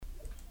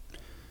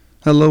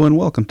Hello and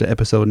welcome to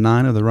episode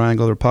 9 of the Ryan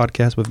Glover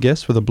podcast with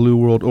guests for the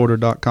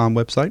BlueWorldOrder.com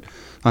website.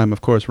 I'm,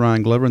 of course,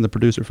 Ryan Glover, and the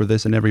producer for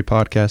this and every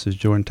podcast is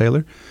Jordan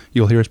Taylor.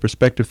 You'll hear his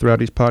perspective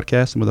throughout each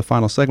podcast, and with the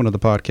final segment of the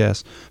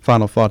podcast,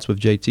 Final Thoughts with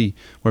JT,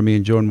 where me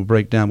and Jordan will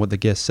break down what the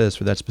guest says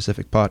for that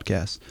specific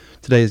podcast.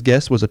 Today's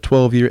guest was a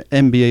 12-year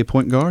NBA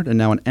point guard and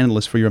now an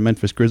analyst for your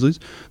Memphis Grizzlies.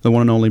 The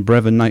one and only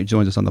Brevin Knight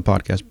joins us on the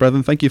podcast.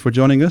 Brevin, thank you for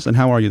joining us, and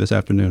how are you this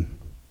afternoon?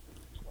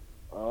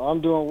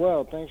 I'm doing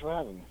well. Thanks for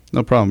having me.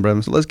 No problem,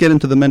 Brevin. So let's get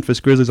into the Memphis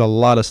Grizzlies. A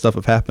lot of stuff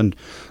have happened,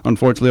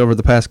 unfortunately, over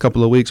the past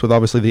couple of weeks with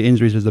obviously the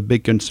injuries is a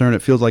big concern.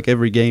 It feels like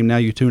every game now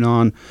you tune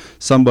on,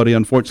 somebody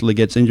unfortunately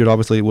gets injured.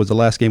 Obviously, it was the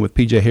last game with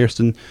P.J.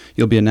 Hairston.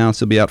 He'll be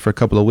announced. He'll be out for a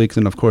couple of weeks.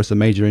 And, of course, the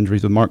major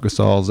injuries with Marc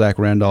Gasol, Zach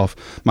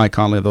Randolph, Mike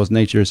Conley, of those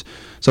natures.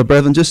 So,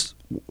 Brevin, just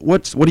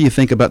what do you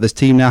think about this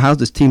team now? How's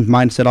this team's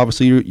mindset?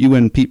 Obviously, you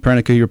and Pete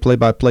Pranica, your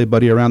play-by-play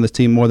buddy around this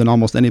team more than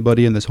almost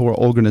anybody in this whole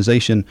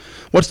organization.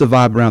 What's the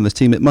vibe around this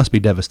team? It must be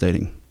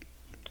devastating.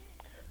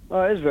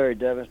 It's very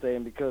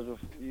devastating because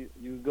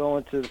you go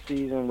into the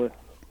season with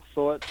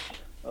thoughts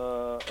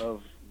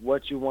of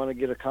what you want to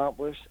get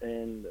accomplished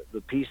and the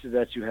pieces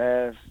that you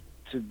have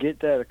to get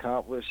that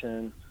accomplished.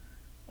 And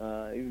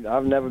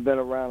I've never been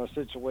around a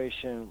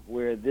situation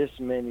where this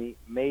many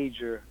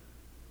major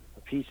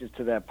pieces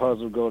to that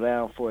puzzle go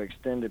down for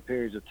extended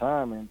periods of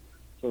time. And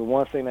so the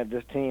one thing that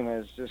this team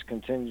has just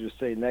continued to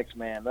say, next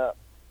man up.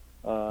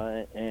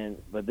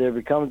 But there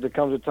becomes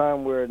a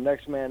time where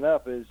next man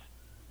up is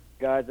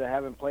guys that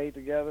haven't played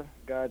together,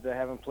 guys that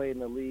haven't played in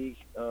the league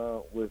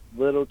with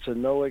little to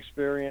no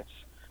experience,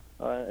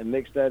 and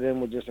mix that in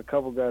with just a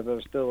couple guys that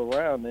are still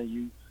around,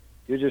 and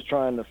you're just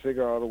trying to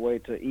figure out a way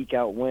to eke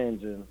out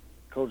wins. And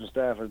coaching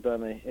staff has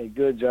done a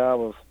good job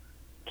of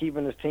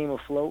keeping this team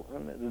afloat.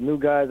 And the new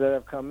guys that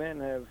have come in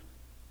have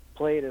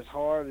played as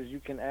hard as you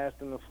can ask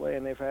them to play,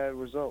 and they've had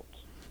results.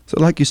 So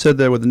like you said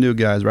there with the new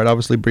guys, right?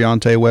 Obviously,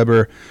 Briante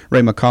Weber,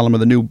 Ray McCollum are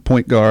the new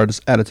point guards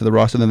added to the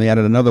roster. Then they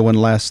added another one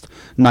last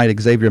night,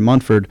 Xavier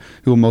Munford,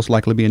 who will most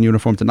likely be in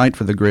uniform tonight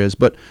for the Grizz.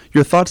 But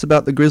your thoughts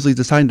about the Grizzlies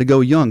deciding to go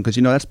young? Because,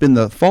 that's been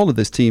the fault of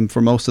this team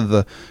for most of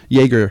the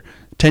Jaeger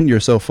tenure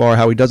so far,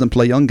 how he doesn't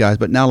play young guys.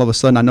 But now all of a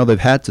sudden, I know they've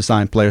had to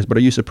sign players, but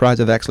are you surprised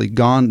they've actually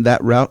gone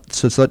that route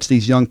to such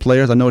these young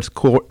players? I know it's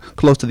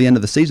close to the end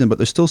of the season, but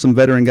there's still some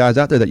veteran guys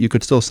out there that you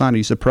could still sign. Are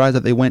you surprised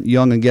that they went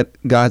young and get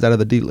guys out of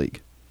the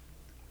D-League?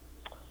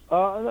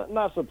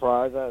 Not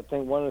surprised. I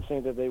think one of the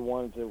things that they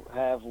wanted to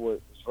have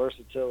was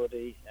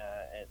versatility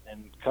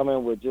and come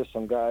in with just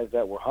some guys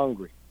that were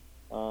hungry.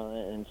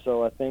 And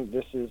so I think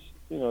this is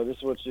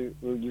what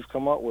you've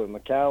come up with.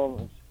 McCallum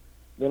has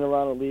been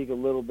around the league a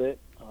little bit,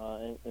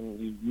 and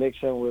you mix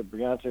him with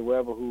Briante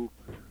Weber, who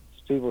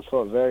people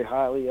thought very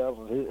highly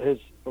of his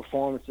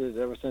performances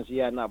ever since he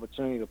had an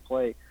opportunity to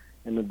play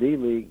in the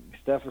D-League.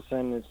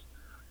 Stephenson is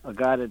a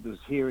guy that was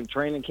here in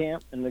training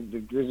camp, and the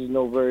Grizzlies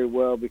know very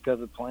well because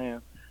of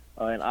playing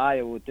in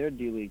Iowa with their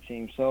D-League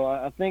team. So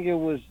I think it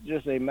was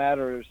just a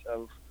matter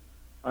of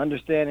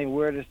understanding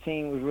where this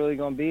team was really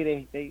going to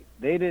be.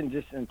 They didn't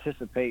just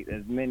anticipate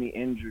as many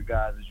injured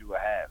guys as you would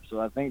have. So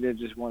I think they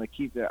just want to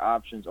keep their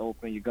options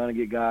open. You're going to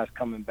get guys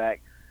coming back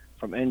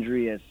from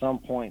injury at some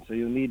point, so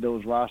you'll need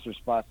those roster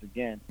spots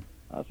again.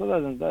 So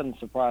it doesn't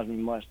surprise me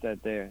much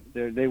that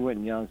they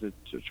went young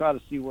to try to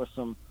see what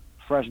some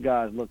fresh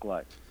guys look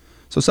like.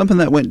 So something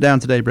that went down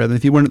today, Brevin,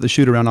 if you weren't at the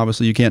shoot-around,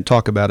 obviously you can't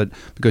talk about it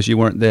because you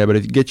weren't there, but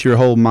if you get your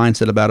whole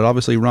mindset about it,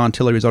 obviously Ron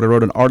Tillery's already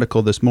wrote an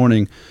article this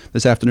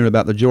afternoon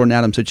about the Jordan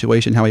Adams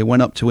situation, how he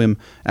went up to him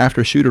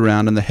after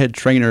shoot-around, and the head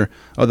trainer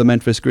of the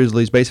Memphis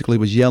Grizzlies basically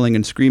was yelling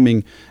and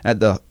screaming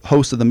at the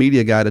host of the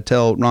media guy to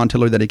tell Ron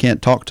Tillery that he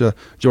can't talk to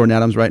Jordan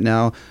Adams right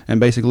now, and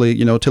basically,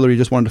 Tillery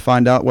just wanted to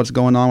find out what's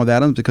going on with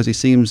Adams because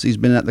he's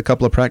been at the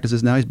couple of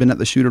practices now, he's been at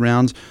the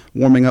shoot-arounds,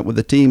 warming up with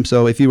the team.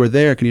 So if you were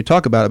there, can you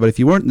talk about it? But if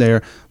you weren't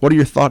there, what are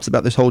your thoughts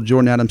about this whole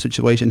Jordan Adams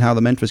situation, how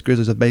the Memphis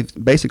Grizzlies have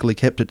basically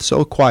kept it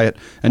so quiet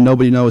and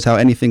nobody knows how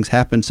anything's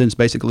happened since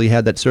basically he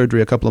had that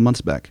surgery a couple of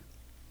months back?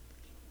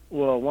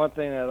 Well, one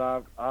thing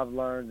that I've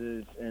learned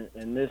is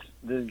in this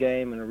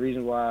game, and the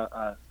reason why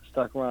I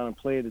stuck around and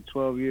played the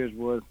 12 years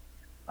was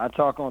I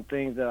talk on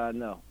things that I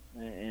know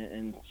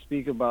and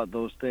speak about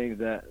those things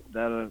that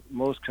are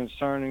most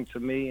concerning to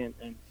me. And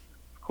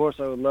of course,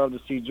 I would love to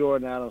see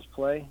Jordan Adams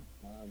play.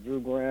 Drew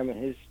Graham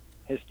and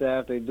his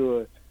staff, they do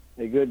a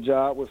good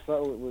job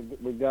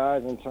with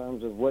guys in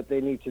terms of what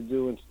they need to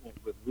do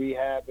with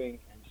rehabbing.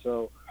 And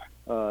so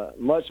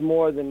much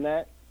more than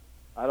that,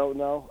 I don't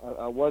know.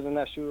 I wasn't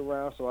at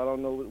shoot-around, so I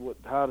don't know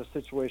how the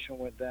situation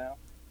went down.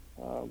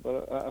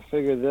 But I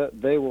figure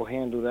that they will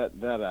handle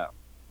that out.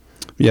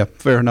 Yeah,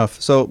 fair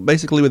enough. So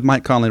basically with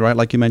Mike Conley, right,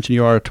 like you mentioned,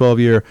 you are a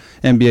 12-year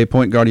NBA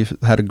point guard. You've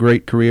had a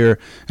great career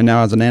and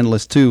now as an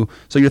analyst too.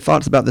 So your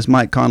thoughts about this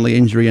Mike Conley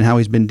injury and how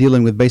he's been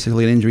dealing with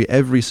basically an injury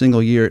every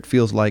single year, it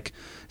feels like,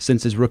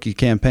 since his rookie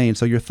campaign.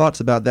 So your thoughts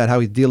about that, how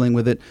he's dealing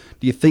with it.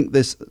 Do you think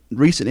this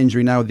recent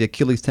injury now with the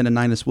Achilles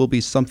tendonitis will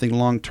be something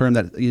long-term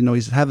that,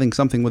 he's having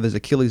something with his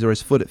Achilles or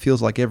his foot, it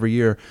feels like every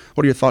year.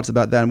 What are your thoughts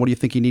about that, and what do you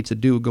think he needs to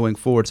do going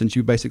forward since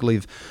you basically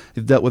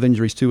have dealt with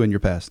injuries too in your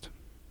past?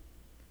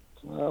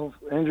 Well,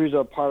 injuries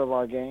are part of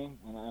our game,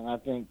 and I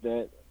think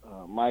that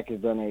Mike has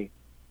done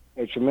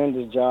a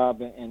tremendous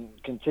job and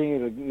continue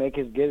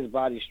to get his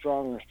body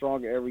stronger and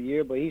stronger every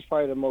year. But he's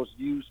probably the most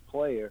used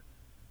player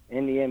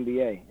in the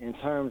NBA in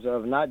terms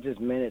of not just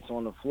minutes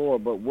on the floor,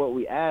 but what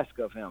we ask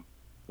of him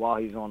while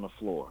he's on the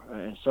floor.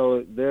 And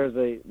so there's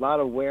a lot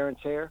of wear and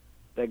tear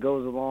that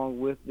goes along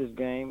with this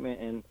game,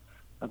 and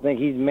I think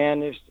he's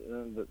managed.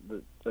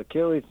 The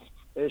Achilles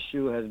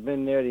issue has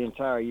been there the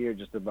entire year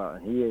just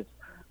about. He has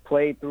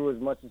played through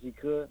as much as he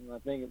could, and I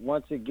think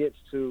once it gets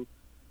to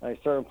a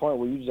certain point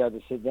where you just have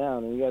to sit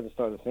down and you have to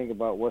start to think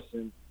about what's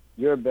in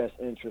your best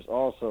interest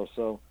also.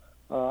 So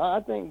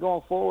I think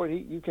going forward,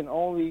 you can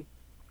only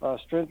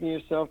strengthen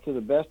yourself to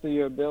the best of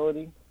your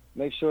ability.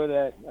 Make sure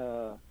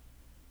that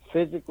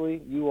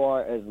physically you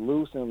are as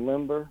loose and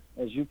limber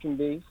as you can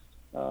be.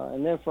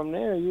 And then from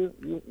there, you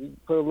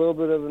put a little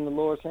bit of it in the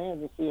Lord's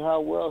hands and see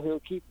how well he'll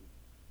keep you.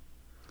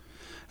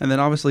 And then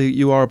obviously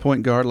you are a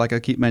point guard, like I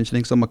keep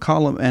mentioning. So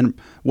McCollum and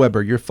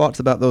Weber, your thoughts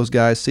about those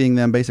guys, seeing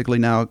them basically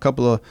now a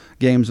couple of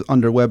games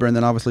under Weber, and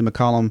then obviously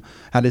McCollum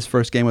had his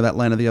first game with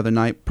Atlanta the other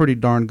night, pretty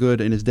darn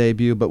good in his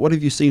debut. But what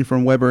have you seen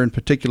from Weber in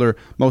particular,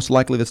 most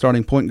likely the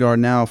starting point guard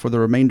now for the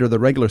remainder of the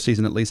regular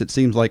season at least? It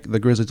seems like the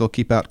Grizzlies will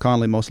keep out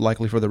Conley most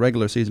likely for the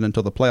regular season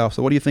until the playoffs.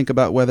 So what do you think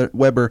about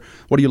Weber?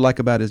 What do you like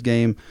about his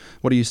game?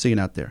 What are you seeing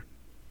out there?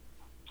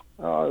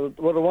 Well,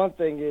 the one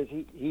thing is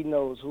he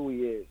knows who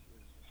he is.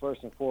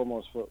 First and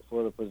foremost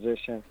for the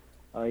position.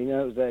 He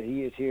knows that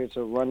he is here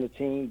to run the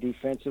team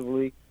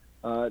defensively,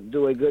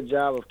 do a good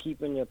job of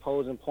keeping the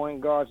opposing point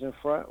guards in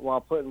front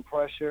while putting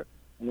pressure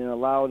and then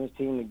allowing his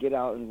team to get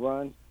out and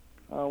run.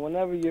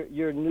 Whenever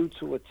you're new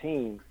to a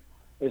team,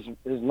 it's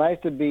nice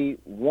to be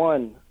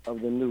one of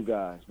the new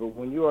guys, but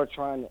when you are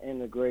trying to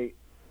integrate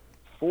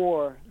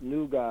 4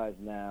 new guys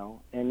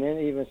now, and then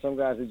even some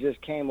guys that just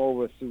came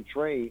over through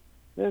trade,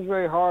 it's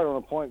very hard on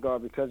a point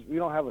guard because we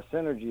don't have a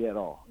synergy at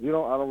all. I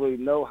don't really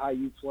know how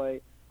you play,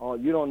 or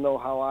you don't know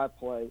how I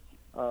play.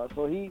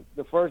 So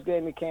the first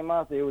game he came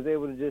out there, he was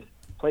able to just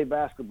play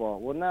basketball.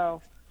 Well,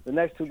 now the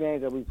next 2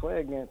 games that we play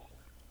against,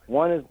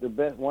 one is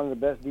one of the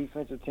best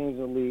defensive teams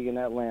in the league in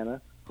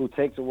Atlanta, who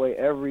takes away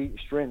every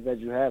strength that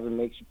you have and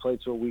makes you play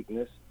to a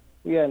weakness.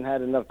 We hadn't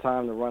had enough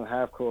time to run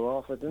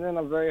half-court offense, and then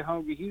a very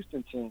hungry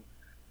Houston team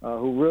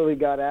who really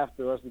got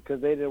after us because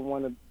they didn't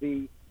want to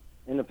be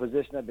in the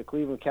position that the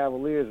Cleveland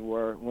Cavaliers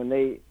were when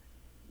they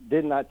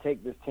did not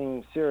take this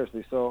team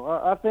seriously. So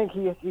I think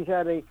he's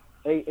had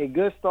a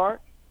good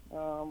start.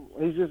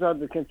 He's just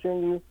had to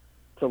continue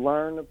to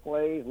learn the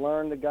plays,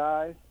 learn the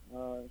guys,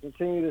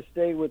 continue to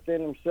stay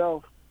within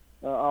himself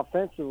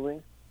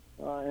offensively,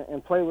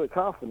 and play with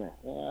confidence.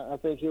 I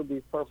think he'll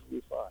be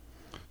perfectly fine.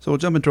 So we'll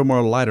jump into a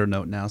more lighter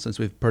note now, since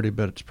we've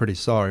pretty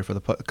sorry for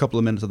a couple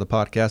of minutes of the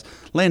podcast.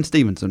 Lance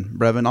Stephenson,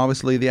 Brevin,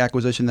 obviously the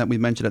acquisition that we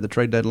mentioned at the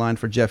trade deadline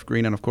for Jeff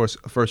Green, and of course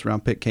a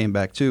first-round pick came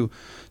back too.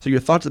 So your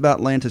thoughts about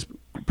Lance is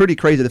pretty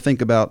crazy to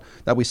think about,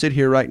 that we sit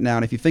here right now,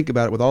 and if you think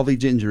about it, with all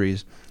these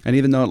injuries, and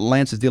even though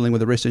Lance is dealing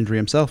with a wrist injury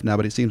himself now,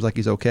 but it seems like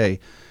he's okay,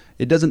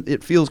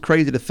 it feels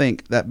crazy to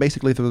think that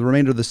basically through the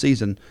remainder of the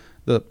season,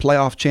 the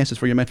playoff chances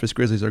for your Memphis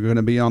Grizzlies are going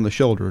to be on the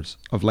shoulders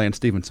of Lance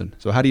Stephenson.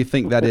 So how do you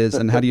think that is,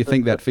 and how do you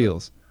think that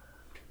feels?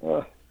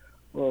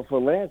 Well,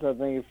 for Lance, I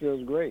think it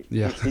feels great.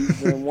 Yeah.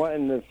 He's been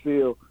wanting to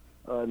feel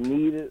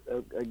needed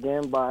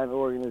again by an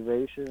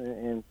organization,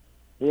 and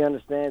he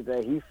understands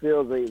that he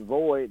feels a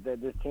void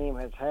that this team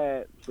has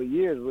had for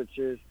years, which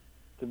is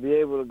to be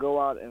able to go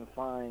out and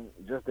find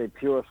just a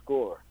pure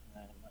scorer.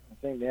 And I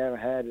think they haven't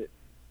had it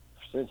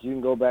since you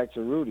can go back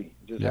to Rudy,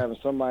 just having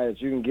somebody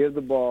that you can give the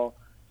ball,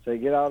 say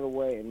get out of the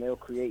way, and they'll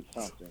create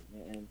something.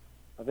 And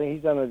I think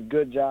he's done a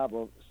good job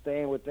of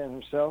staying within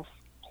himself,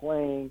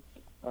 playing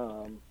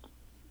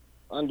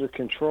under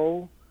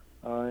control,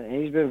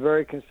 and he's been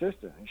very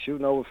consistent. He's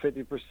shooting over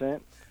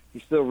 50%.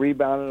 He's still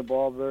rebounding the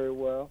ball very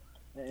well.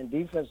 And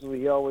defensively,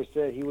 he always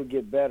said he would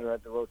get better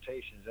at the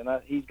rotations, and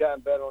he's gotten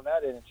better on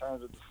that end in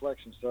terms of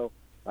deflection. So,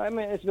 I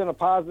mean, it's been a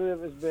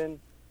positive. It's been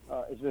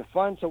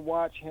fun to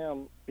watch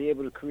him be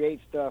able to create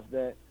stuff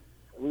that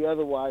we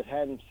otherwise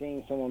hadn't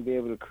seen someone be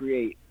able to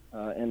create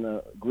in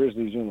the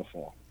Grizzlies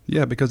uniform.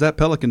 Yeah, because that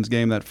Pelicans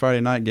game, that Friday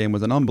night game,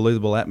 was an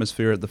unbelievable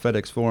atmosphere at the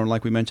FedEx Forum.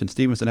 Like we mentioned,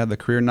 Stephenson had the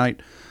career night,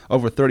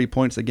 over 30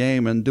 points a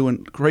game, and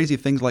doing crazy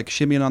things like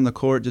shimmying on the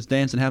court, just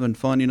dancing, having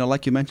fun. You know,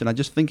 like you mentioned, I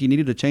just think he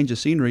needed to change the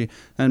scenery,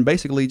 and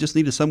basically just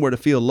needed somewhere to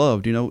feel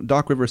loved. You know,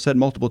 Doc Rivers said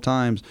multiple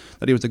times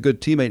that he was a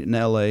good teammate in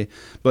L.A.,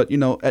 but, you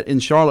know, in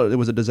Charlotte, it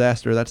was a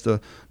disaster. That's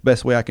the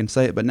best way I can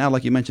say it. But now,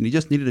 like you mentioned, he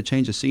just needed to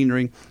change the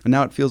scenery, and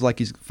now it feels like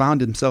he's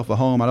found himself a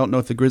home. I don't know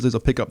if the Grizzlies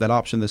will pick up that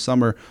option this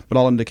summer, but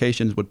all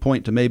indications would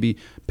point to maybe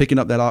picking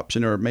up that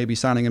option, or maybe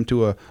signing him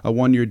to a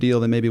one-year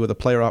deal, then maybe with a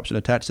player option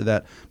attached to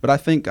that. But I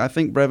think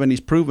Brevin, he's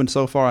proven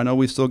so far. I know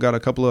we've still got a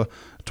couple of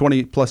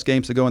 20-plus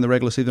games to go in the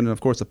regular season and, of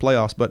course, the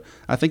playoffs. But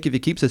I think if he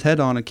keeps his head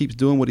on and keeps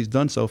doing what he's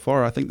done so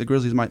far, I think the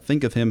Grizzlies might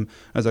think of him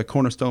as a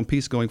cornerstone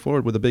piece going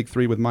forward with a big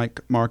three with Mike,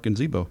 Mark, and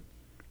Zebo.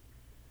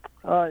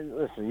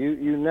 Listen,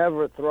 you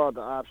never throw out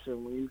the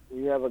option when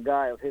you have a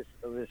guy of his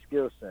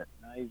skill set.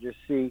 You just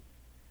see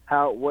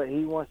what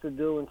he wants to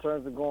do in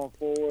terms of going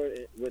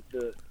forward with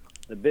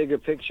the bigger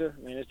picture.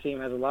 I mean, this team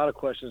has a lot of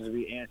questions to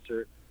be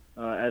answered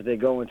as they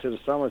go into the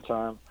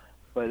summertime.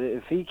 But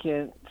if he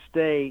can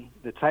stay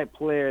the type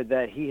player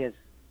that he has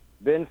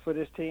been for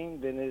this team,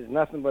 then it's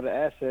nothing but an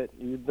asset.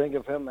 You think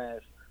of him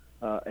as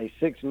a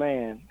sixth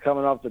man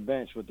coming off the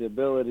bench with the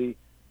ability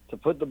to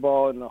put the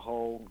ball in the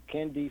hole,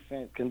 can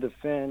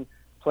defend,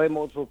 play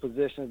multiple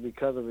positions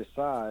because of his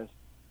size,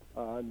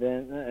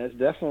 then it's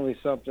definitely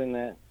something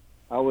that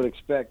I would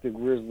expect the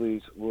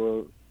Grizzlies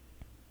will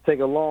take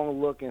a long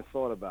look and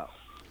thought about.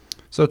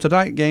 So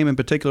tonight's game in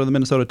particular, the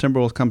Minnesota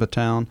Timberwolves come to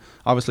town.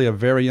 Obviously a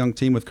very young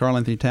team with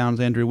Karl-Anthony Towns,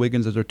 Andrew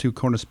Wiggins as their two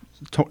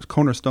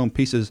cornerstone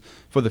pieces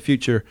for the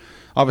future.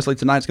 Obviously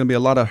tonight's going to be a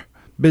lot of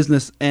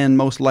business, and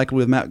most likely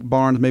with Matt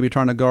Barnes maybe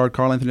trying to guard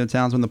Karl-Anthony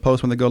Towns in the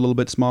post when they go a little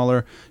bit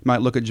smaller. You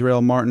might look at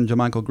Jarrell Martin,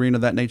 JaMychal Green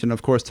of that nature, and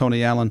of course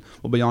Tony Allen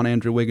will be on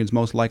Andrew Wiggins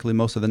most likely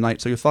most of the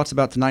night. So your thoughts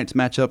about tonight's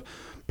matchup?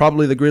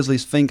 Probably the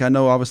Grizzlies think, I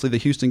know obviously the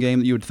Houston game,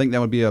 that you would think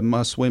that would be a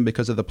must-win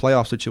because of the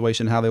playoff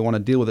situation, how they want to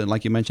deal with it. And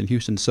like you mentioned,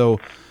 Houston's so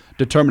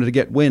determined to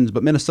get wins.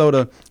 But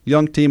Minnesota,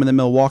 young team, and then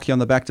Milwaukee on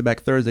the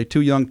back-to-back Thursday,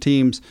 two young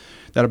teams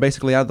that are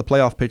basically out of the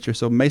playoff picture.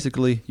 So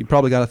basically, you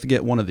probably got to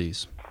get one of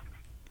these.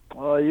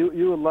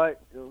 You would like,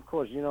 of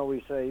course,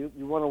 we say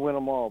you want to win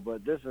them all,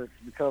 but this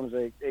becomes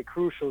a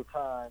crucial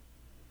time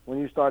when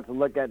you start to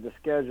look at the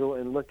schedule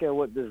and look at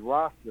what this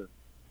roster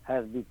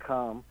has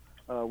become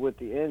with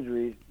the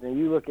injuries. Then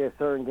you look at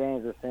certain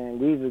games and saying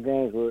these are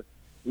games where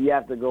you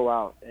have to go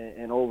out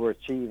and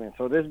overachieve. And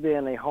so this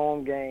being a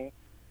home game,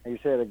 and you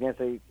said against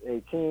a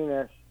team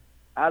that's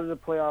out of the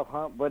playoff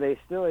hunt, but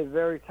still a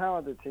very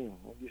talented team.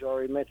 You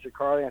already mentioned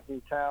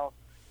Karl-Anthony Towns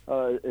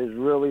is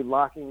really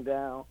locking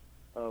down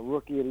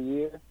Rookie of the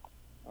Year.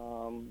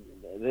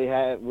 They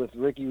had with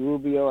Ricky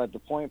Rubio at the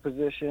point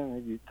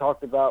position. You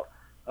talked about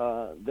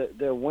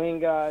their wing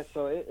guys.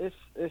 So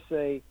it's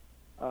a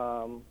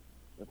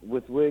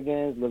with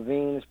Wiggins,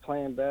 Levine is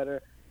playing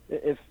better.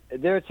 If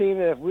they're a team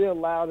that if we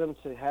allow them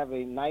to have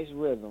a nice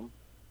rhythm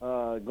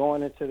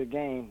going into the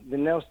game,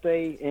 then they'll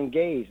stay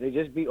engaged. They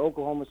just beat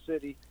Oklahoma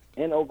City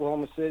in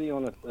Oklahoma City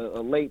on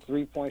a late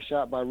three-point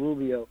shot by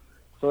Rubio.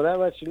 So that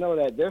lets you know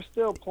that they're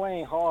still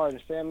playing hard,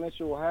 and Sam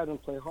Mitchell will have them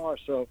play hard.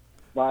 So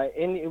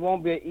it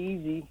won't be an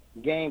easy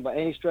game by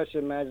any stretch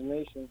of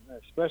imagination,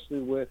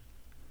 especially with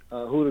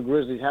who the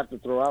Grizzlies have to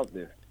throw out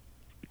there.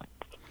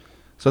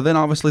 So then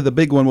obviously the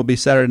big one will be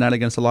Saturday night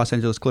against the Los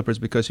Angeles Clippers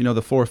because, the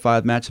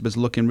 4-5 matchup is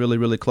looking really,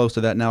 really close to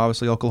that now.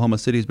 Obviously Oklahoma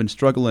City's been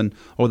struggling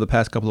over the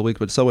past couple of weeks,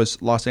 but so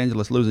is Los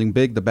Angeles, losing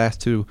big the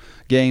past two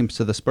games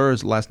to the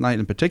Spurs last night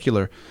in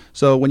particular.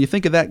 So when you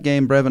think of that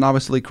game, Brevin,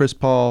 obviously Chris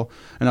Paul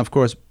and, of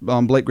course,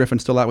 Blake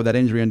Griffin's still out with that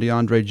injury and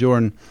DeAndre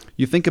Jordan.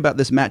 You think about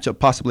this matchup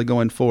possibly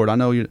going forward. I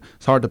know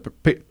it's hard to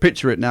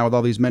picture it now with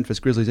all these Memphis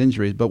Grizzlies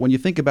injuries, but when you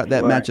think about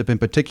that matchup in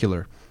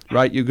particular,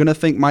 right, you're going to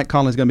think Mike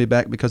Conley's going to be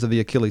back because of the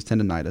Achilles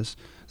tendonitis.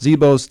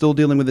 Zebo's still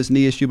dealing with this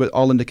knee issue, but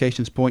all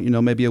indications point,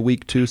 maybe a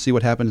week, two, see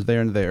what happens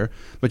there and there.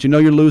 But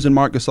you're losing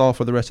Marc Gasol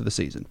for the rest of the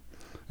season.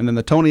 And then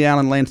the Tony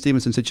Allen, Lance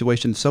Stephenson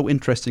situation is so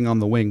interesting on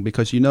the wing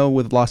because,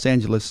 with Los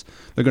Angeles,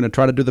 they're going to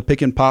try to do the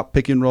pick and pop,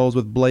 pick and rolls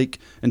with Blake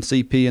and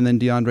CP and then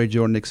DeAndre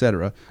Jordan,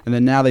 etc. And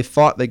then now they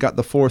thought they got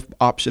the fourth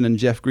option in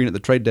Jeff Green at the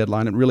trade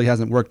deadline. It really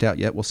hasn't worked out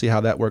yet. We'll see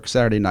how that works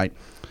Saturday night.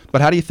 But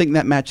how do you think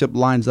that matchup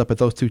lines up if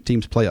those two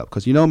teams play up?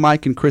 Because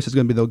Mike and Chris is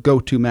going to be the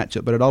go-to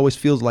matchup, but it always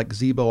feels like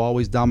Zebo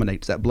always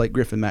dominates that Blake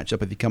Griffin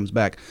matchup if he comes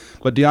back.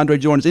 But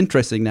DeAndre Jordan's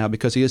interesting now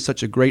because he is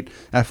such a great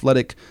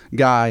athletic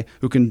guy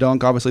who can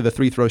dunk. Obviously, the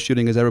free-throw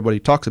shooting, as everybody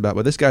talks about,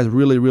 but this guy's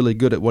really, really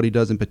good at what he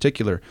does in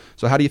particular.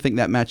 So how do you think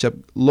that matchup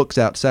looks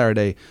out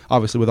Saturday,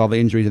 obviously with all the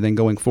injuries, and then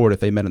going forward if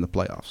they met in the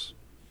playoffs?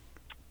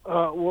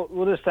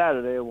 Well, this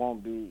Saturday it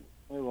won't be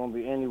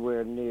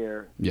anywhere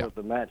near what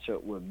the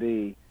matchup would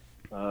be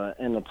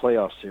in the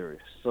playoff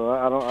series. So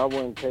I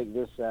wouldn't take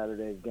this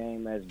Saturday's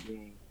game as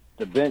being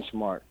the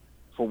benchmark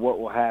for what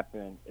will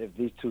happen if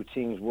these two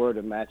teams were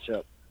to match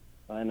up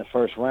in the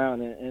first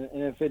round. And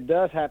if it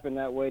does happen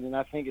that way, then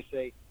I think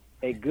it's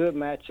a good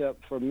matchup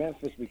for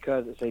Memphis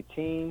because it's a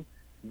team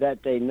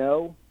that they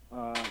know,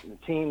 a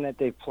team that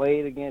they've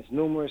played against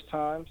numerous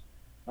times.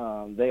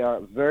 They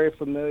are very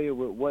familiar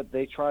with what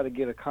they try to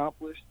get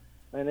accomplished,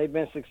 and they've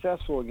been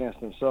successful against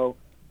them. So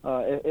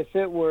if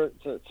it were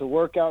to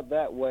work out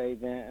that way,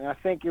 then I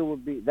think that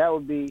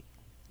would be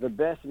the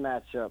best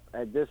matchup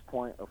at this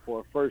point for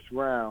a first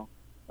round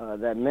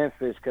that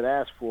Memphis could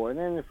ask for. And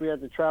then if we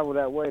have to travel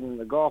that way, then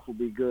the golf will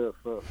be good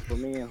for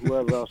me and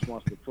whoever else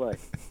wants to play.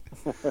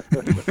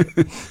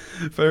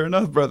 Fair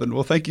enough, Brevin.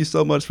 Well, thank you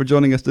so much for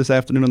joining us this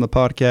afternoon on the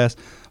podcast.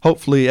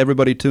 Hopefully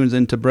everybody tunes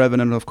in to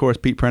Brevin and, of course,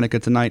 Pete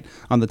Pranica tonight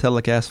on the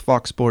telecast,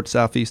 Fox Sports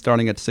Southeast,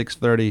 starting at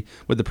 6:30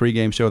 with the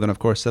pregame show. Then, of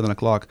course, 7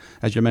 o'clock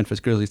as your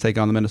Memphis Grizzlies take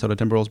on the Minnesota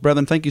Timberwolves.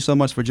 Brevin, thank you so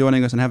much for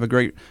joining us, and have a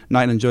great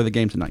night and enjoy the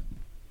game tonight.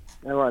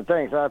 All right,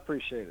 thanks. I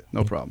appreciate it.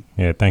 No problem.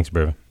 Yeah, thanks,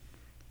 Brevin.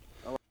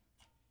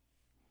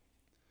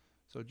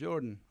 So,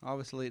 Jordan,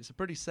 obviously it's a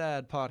pretty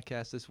sad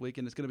podcast this week,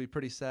 and it's going to be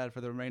pretty sad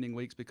for the remaining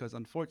weeks because,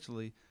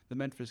 unfortunately, the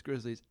Memphis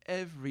Grizzlies,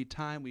 every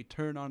time we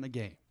turn on a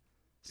game,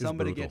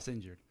 somebody gets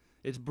injured.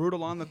 It's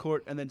brutal on the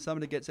court, and then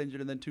somebody gets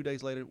injured, and then 2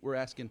 days later we're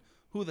asking,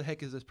 who the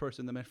heck is this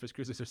person the Memphis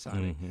Grizzlies are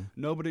signing? Mm-hmm.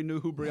 Nobody knew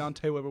who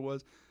Briante Weber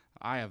was.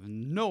 I have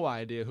no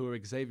idea who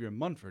Xavier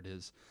Munford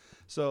is.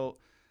 So,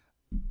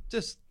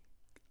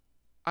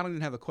 I don't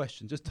even have a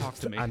question. Just talk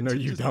to me. I know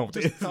you don't.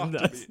 Just talk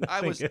to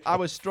me. I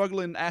was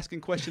struggling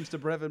asking questions to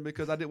Brevin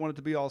because I didn't want it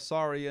to be all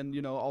sorry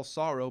and, all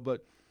sorrow,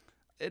 but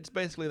it's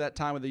basically that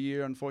time of the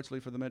year, unfortunately,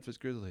 for the Memphis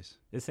Grizzlies.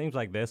 It seems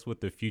like that's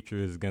what the future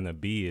is going to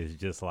be, is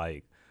just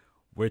like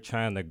we're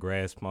trying to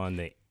grasp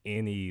onto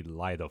any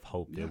light of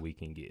hope that we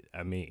can get.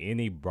 I mean,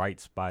 any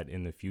bright spot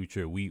in the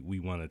future, we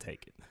want to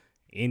take it.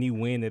 Any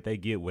win that they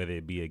get, whether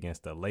it be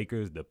against the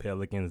Lakers, the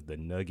Pelicans, the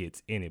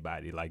Nuggets,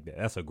 anybody like that,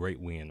 that's a great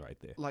win right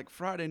there. Like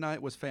Friday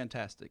night was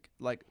fantastic.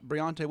 Like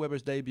Briante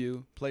Weber's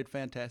debut played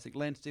fantastic.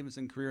 Lance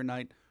Stephenson career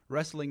night,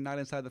 wrestling night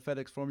inside the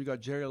FedEx Forum. You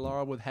got Jerry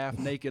Lara with half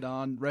naked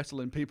on,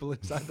 wrestling people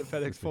inside the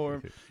FedEx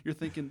Forum. You're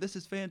thinking, this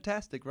is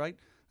fantastic, right?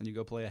 And you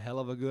go play a hell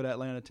of a good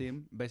Atlanta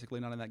team, basically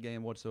not in that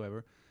game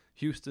whatsoever.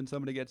 Houston,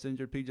 somebody gets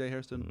injured. P.J.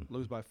 Hairston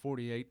lose by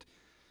 48.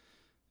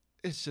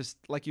 It's just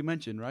like you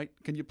mentioned, right?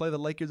 Can you play the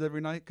Lakers every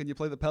night? Can you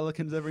play the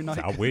Pelicans every night?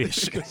 I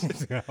wish.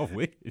 I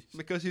wish.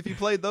 Because if you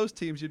played those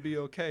teams, you'd be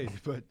okay.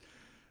 But,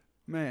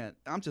 man,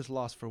 I'm just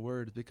lost for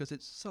words because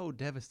it's so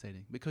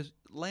devastating. Because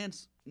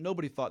Lance,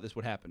 nobody thought this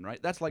would happen,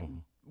 right? That's like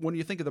when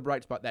you think of the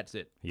bright spot, that's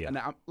it. Yeah.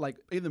 And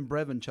even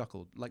Brevin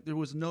chuckled. Like, there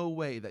was no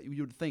way that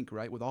you would think,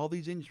 right, with all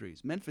these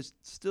injuries. Memphis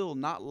still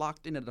not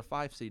locked in at the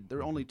 5 seed. There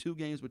are only 2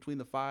 games between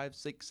the 5,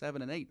 6,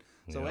 7, and 8.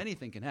 So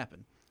anything can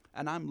happen.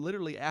 And I'm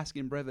literally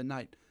asking Brevin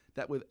Knight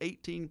that with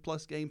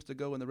 18-plus games to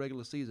go in the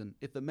regular season,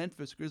 if the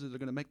Memphis Grizzlies are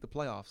going to make the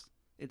playoffs,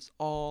 it's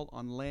all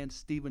on Lance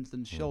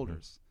Stephenson's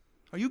shoulders.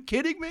 Are you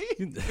kidding me?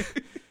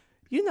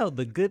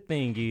 The good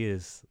thing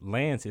is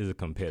Lance is a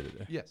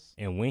competitor. Yes.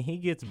 And when he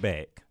gets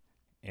back,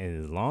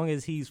 and as long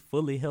as he's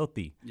fully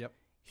healthy,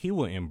 he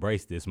will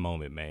embrace this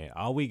moment, man.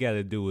 All we got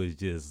to do is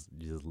just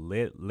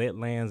let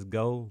Lance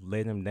go,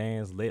 let him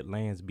dance, let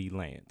Lance be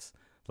Lance.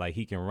 Like,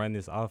 he can run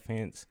this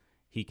offense,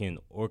 he can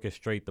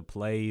orchestrate the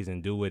plays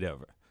and do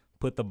whatever.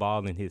 Put the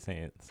ball in his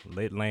hands.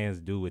 Let Lance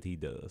do what he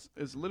does.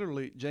 It's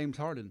literally James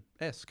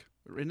Harden-esque,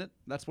 isn't it?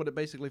 That's what it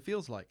basically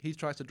feels like. He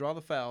tries to draw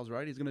the fouls,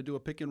 right? He's going to do a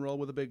pick and roll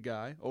with a big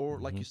guy, or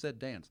like you said,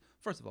 dance.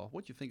 First of all,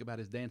 what do you think about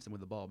his dancing with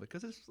the ball?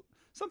 Because it's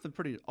something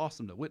pretty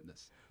awesome to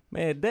witness.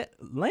 Man, that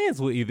Lance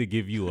will either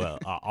give you a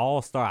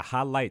all-star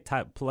highlight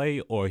type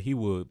play, or he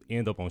will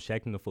end up on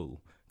Shaqtin' the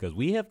Fool. Because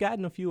we have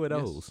gotten a few of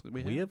those.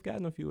 Yes, we have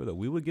gotten a few of those.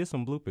 We would get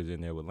some bloopers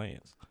in there with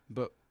Lance.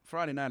 But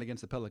Friday night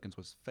against the Pelicans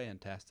was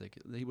fantastic.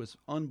 He was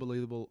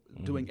unbelievable,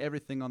 doing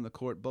everything on the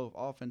court, both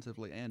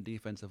offensively and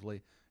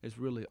defensively. It's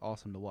really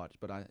awesome to watch.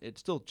 But it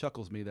still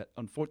chuckles me that,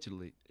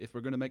 unfortunately, if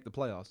we're going to make the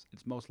playoffs,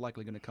 it's most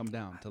likely going to come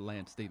down to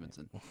Lance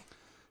Stephenson.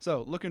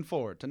 So, looking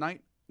forward.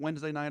 Tonight,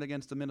 Wednesday night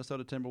against the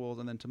Minnesota Timberwolves,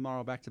 and then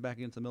tomorrow back-to-back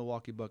against the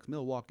Milwaukee Bucks.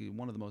 Milwaukee,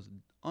 one of the most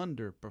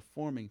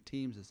underperforming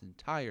teams this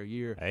entire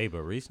year. Hey,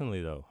 but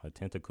recently, though,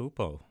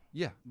 Antetokounmpo.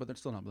 Yeah, but they're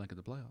still not making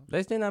the playoffs.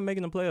 They're still not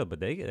making the playoffs, but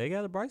they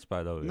got a bright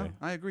spot over there. No,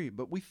 I agree.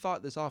 But we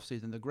thought this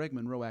offseason the Greg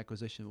Monroe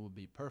acquisition would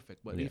be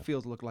perfect. But he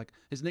look like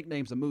his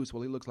nickname's a moose.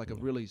 Well, he looks like a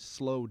really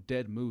slow,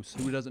 dead moose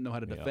who doesn't know how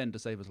to defend to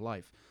save his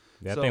life.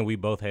 Yeah, I think we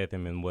both had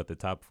them in, the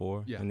top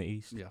 4 in the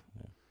East? Yeah.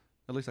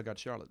 At least I got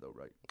Charlotte, though,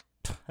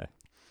 right?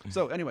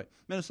 So, anyway,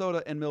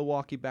 Minnesota and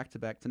Milwaukee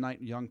back-to-back.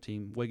 Tonight, young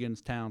team.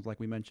 Wiggins, Towns, like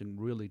we mentioned,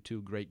 really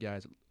 2 great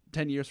guys.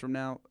 10 years from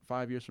now,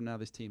 5 years from now,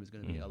 this team is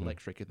going to be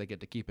electric if they get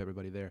to keep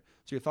everybody there.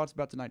 So your thoughts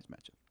about tonight's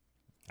matchup?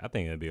 I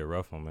think it'll be a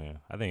rough one, man.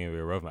 I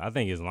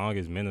think as long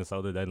as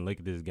Minnesota doesn't look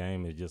at this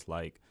game as just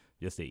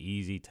an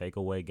easy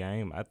takeaway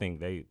game, I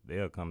think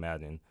they'll come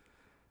out and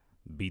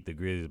beat the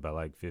Grizzlies by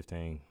like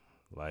 15.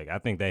 Like, I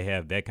think they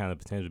have that kind of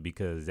potential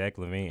because Zach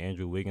LaVine,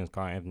 Andrew Wiggins,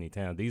 Karl-Anthony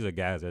Towns, these are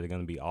guys that are going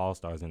to be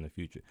all-stars in the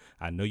future.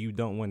 I know you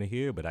don't want to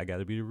hear, but I got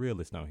to be the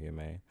realist on here,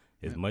 man.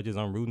 As much as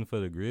I'm rooting for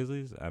the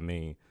Grizzlies, I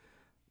mean,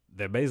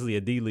 they're basically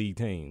a D-League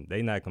team.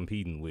 They're not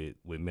competing with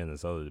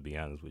Minnesota, to be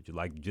honest with you.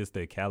 Like, just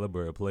their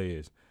caliber of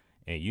players.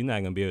 And you're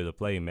not going to be able to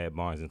play Matt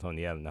Barnes and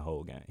Tony Allen the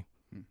whole game.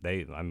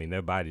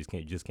 Their bodies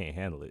can't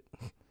handle it.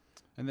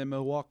 And then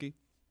Milwaukee,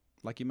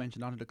 like you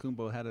mentioned,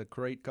 Antetokounmpo had a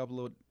great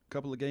couple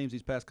of games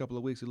these past couple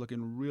of weeks. He's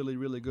looking really,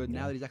 really good.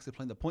 Now that he's actually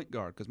playing the point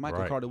guard, because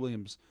Michael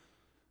Carter-Williams,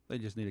 they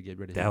just need to get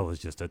rid of him. That was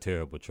just a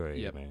terrible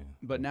trade, man.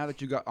 But now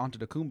that you got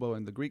Antetokounmpo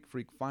and the Greek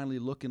Freak finally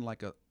looking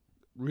like a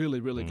really,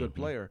 really good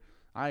player,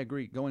 I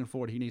agree. Going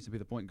forward, he needs to be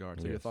the point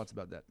guard. So your thoughts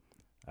about that?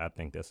 I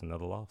think that's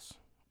another loss.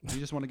 Do you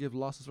just want to give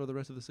losses for the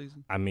rest of the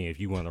season? I mean, if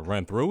you want to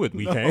run through it,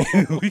 we can.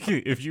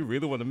 If you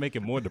really want to make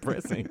it more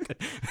depressing.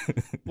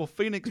 Well,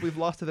 Phoenix, we've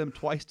lost to them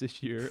twice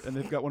this year, and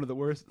they've got one of the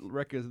worst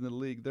records in the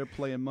league. They're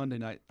playing Monday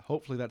night.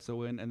 Hopefully that's a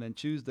win. And then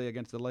Tuesday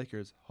against the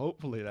Lakers.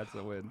 Hopefully that's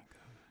a win.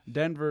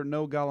 Denver,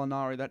 no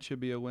Gallinari. That should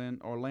be a win.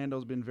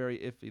 Orlando's been very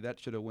iffy. That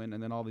should have win.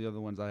 And then all the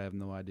other ones, I have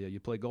no idea. You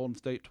play Golden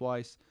State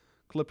twice,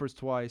 Clippers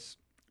twice,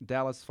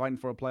 Dallas fighting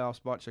for a playoff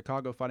spot,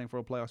 Chicago fighting for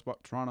a playoff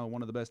spot, Toronto,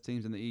 one of the best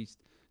teams in the East,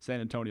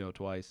 San Antonio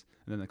twice,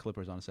 and then the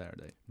Clippers on a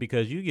Saturday.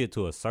 Because you get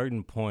to a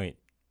certain point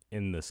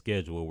in the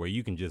schedule where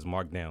you can just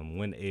mark down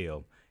one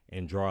L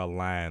and draw a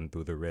line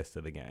through the rest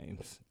of the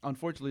games.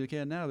 Unfortunately, you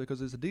can now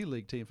because it's a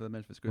D-League team for the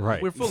Memphis Grizzlies.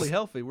 Right. We're fully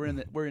healthy. We're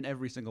in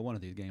every single one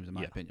of these games, in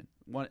my opinion.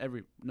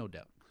 No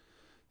doubt.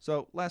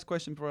 So, last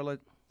question before I let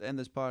end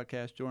this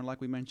podcast, Jordan.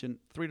 Like we mentioned,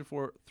 3 to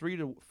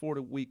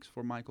 4 weeks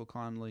for Michael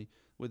Conley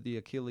with the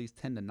Achilles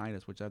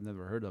tendonitis, which I've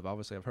never heard of.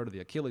 Obviously, I've heard of the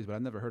Achilles, but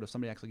I've never heard of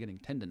somebody actually getting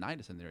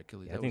tendonitis in their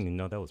Achilles. I didn't even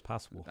know that was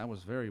possible. That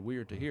was very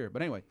weird to hear.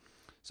 But anyway,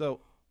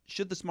 so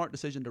should the smart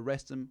decision to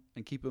rest him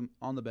and keep him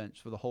on the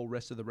bench for the whole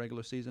rest of the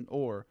regular season,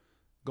 or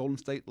Golden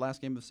State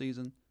last game of the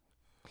season,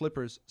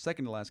 Clippers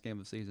second to last game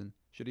of the season,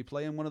 should he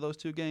play in one of those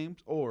two games,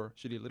 or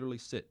should he literally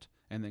sit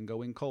and then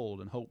go in cold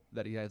and hope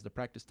that he has the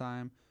practice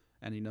time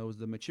and he knows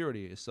the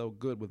maturity is so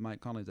good with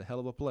Mike Conley? He's a hell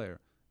of a player.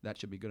 That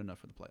should be good enough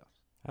for the playoffs.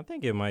 I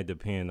think it might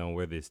depend on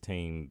where this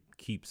team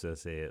keeps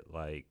us at,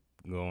 like,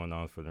 going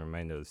on for the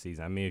remainder of the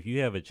season. I mean, if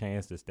you have a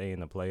chance to stay in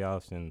the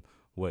playoffs and,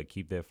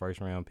 keep that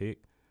first-round pick,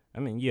 I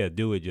mean, yeah,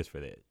 do it just for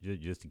that,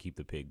 just to keep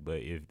the pick.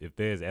 But if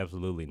there's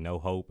absolutely no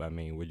hope, I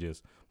mean, we're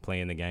just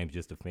playing the games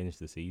just to finish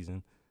the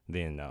season,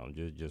 then no,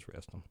 just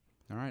rest them.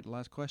 All right,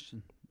 last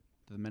question.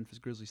 Do the Memphis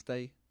Grizzlies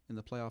stay in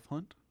the playoff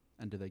hunt,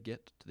 and do they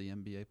get to the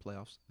NBA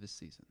playoffs this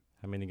season?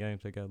 How many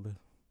games they got left?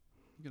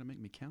 You're going to make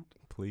me count?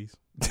 Please.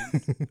 1, 2,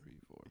 3,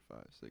 4,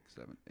 5, 6,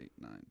 7, 8,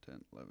 9,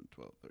 10, 11,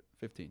 12, 13,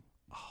 15.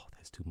 Oh,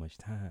 that's too much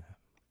time.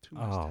 Too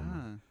much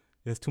time.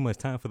 That's too much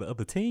time for the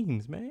other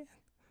teams, man.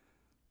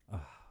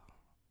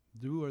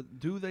 Do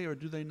they or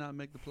do they not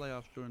make the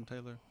playoffs, Jordan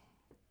Taylor?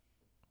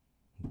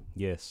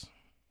 Yes.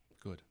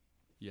 Good.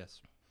 Yes.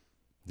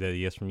 Is that a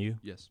yes from you?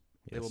 Yes.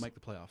 Yes. They will make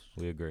the playoffs.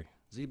 We agree.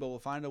 Zebo will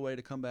find a way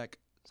to come back.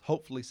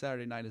 Hopefully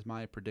Saturday night is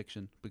my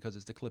prediction because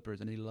it's the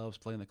Clippers, and he loves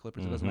playing the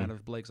Clippers. It doesn't matter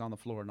if Blake's on the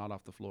floor or not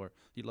off the floor.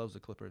 He loves the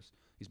Clippers.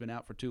 He's been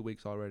out for 2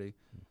 weeks already.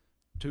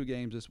 2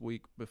 games this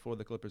week before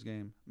the Clippers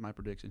game. My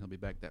prediction, he'll be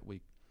back that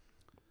week.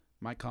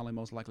 Mike Conley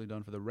most likely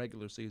done for the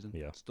regular season.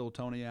 Yeah. Still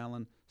Tony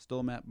Allen.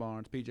 Still Matt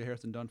Barnes. P.J.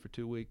 Harrison done for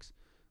 2 weeks.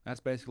 That's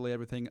basically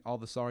everything, all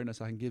the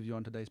sorriness I can give you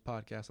on today's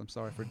podcast. I'm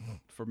sorry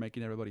for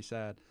making everybody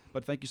sad.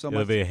 But thank you so much.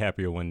 You'll be a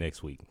happier one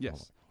next week.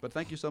 Yes. But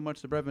thank you so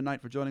much to Brevin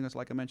Knight for joining us.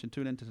 Like I mentioned,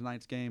 tune into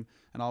tonight's game.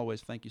 And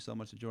always thank you so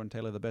much to Jordan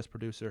Taylor, the best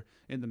producer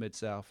in the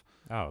Mid-South.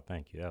 Oh,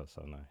 thank you. That was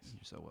so nice.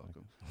 You're so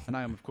welcome. And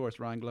I am, of course,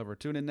 Ryan Glover.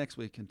 Tune in next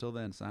week. Until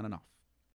then, signing off.